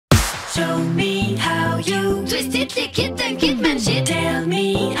Show me how you twist it, lick it, dunk it, munch it. Tell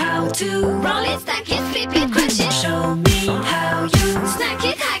me how to roll it, stack it, flip it, crunch it. Show me how you snack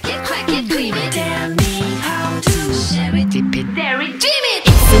it, hack it, crack it, cream it. Tell me how to share it, dip it, dare it, dream it.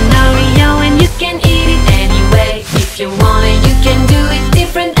 It's an Oreo and you can eat it anyway. If you want it, you can do it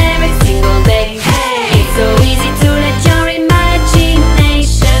different every single day. Hey, it's so easy to let your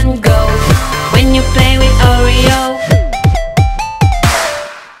imagination go when you play with Oreo.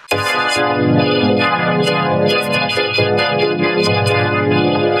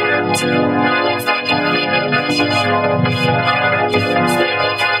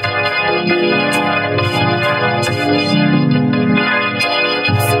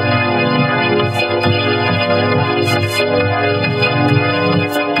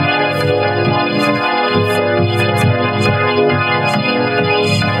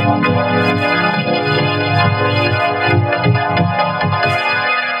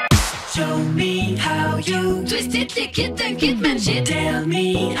 Show me how you twist it, lick it, dunk it, munch it. Tell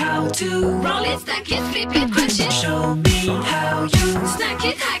me how to roll it, stack it, flip it, crunch it. Show me how you snack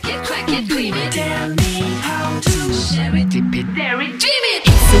it, hack it, crack it, cream it. Tell me how to share it, dip it, dare it, dream it.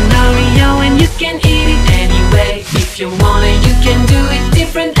 It's an Oreo and you can eat it anyway. If you want it, you can do it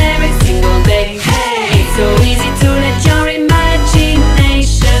different every single day. Hey, it's so easy to let your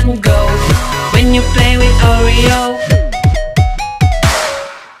imagination go when you play with Oreo.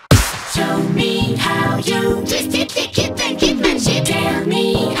 Show me how you twist it, lick it, dunk it, munch it. Tell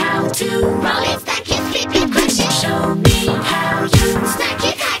me how to roll it, stack it, flip it, crunch it. Show me how you snack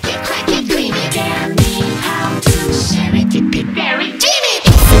it, hack it, crack it, cream it. Tell me how to share it, dip it, dare it, dream it.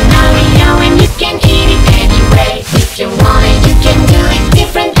 It's an Oreo and you can eat it anyway. If you want it, you can do it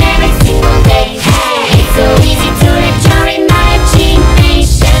different every single day. Hey, it's so easy to let your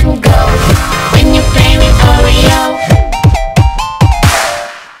imagination go when you play with Oreo.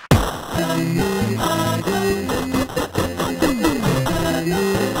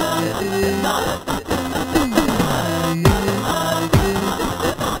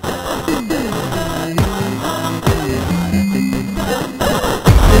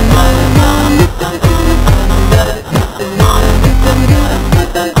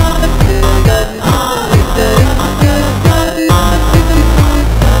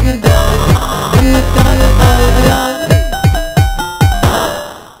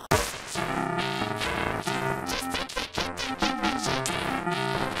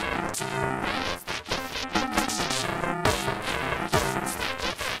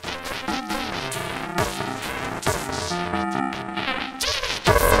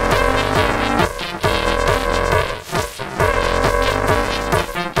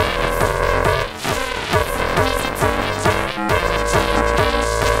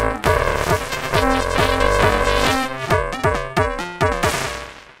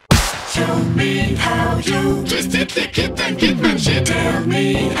 Show me how you twist it, lick it, dunk it, munch it. Tell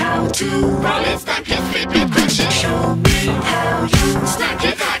me how to roll it, stack it, flip it, crunch it. Show me how you snack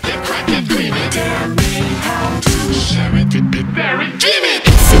it, hack it, crack it, cream it. Tell me how to share it, dip it, dare it, dream it.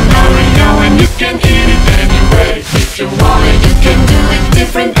 It's an Oreo and you can eat it anyway. If you want it, you can do it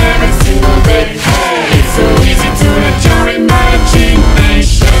different every single day. Hey, it's so easy to let your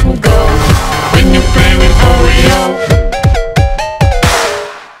imagination go when you play with Oreo.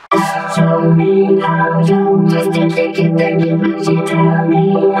 Show me how you twist it, lick it, dunk it, munch it. Tell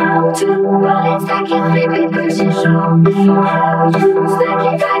me how to roll it, stack it, flip it, crunch it. Show me how you snack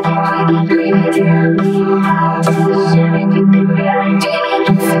it, hack it, crack it, cream it. Tell me how to share it, dip it, dare it, dream it. It's an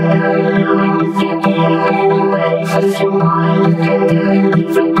Oreo and you can eat it anyway. If you want it, you can do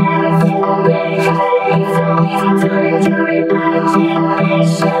it different every single day. It's so easy to let your imagination go when you play with Oreo. Show me how you twist it, lick it, dunk it, munch it. Tell me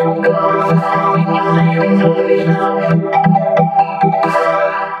how to roll it, stack it, flip it, crunch it. Show me how you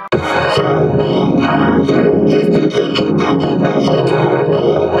snack it, hack it, crack it, cream it. Tell me how to share it, dip it, dare it, dream it.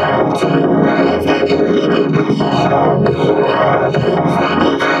 It's an Oreo and you can eat it anyway. If you want it, you can do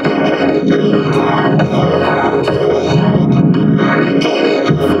it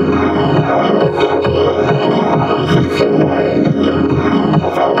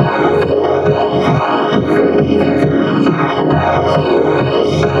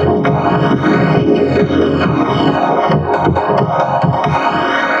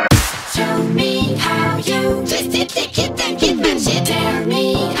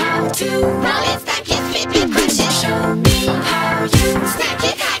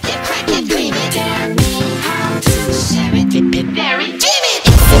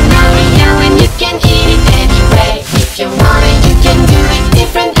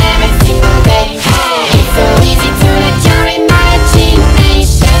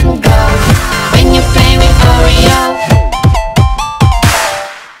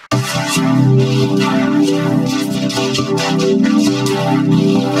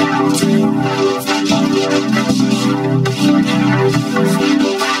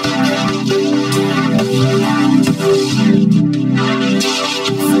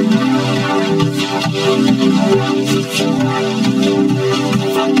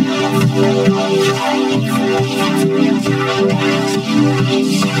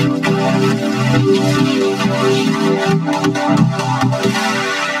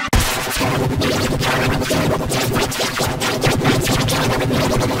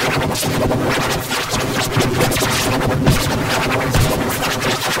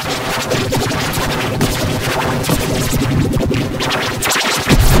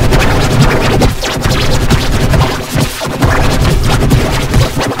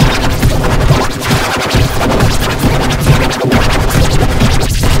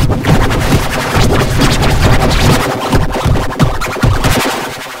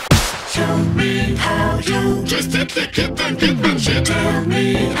Tell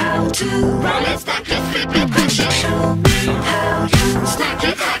me how to roll it, stack it, flip it, push it. Show me how you stack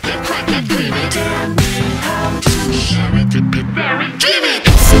it, hack it, crack it, cream it. Tell me how to share it, dip it, very dream it.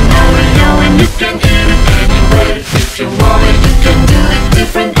 It's an Oreo and you can eat it anyway. If you want it, you can do it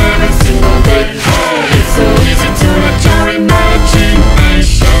different every single day. Hey, it's so easy to let your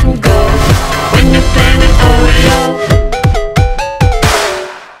imagination go when you play with Oreo.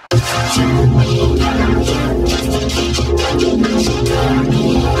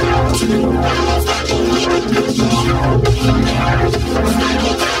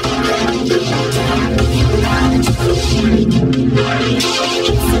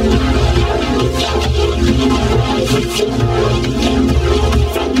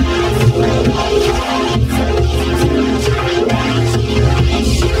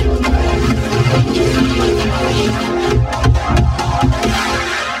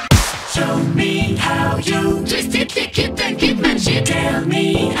 Show me how you twist it, lick it, then keep munch it. Tell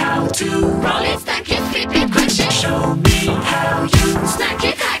me how to roll it, stack it, flip it, crunch it. Show me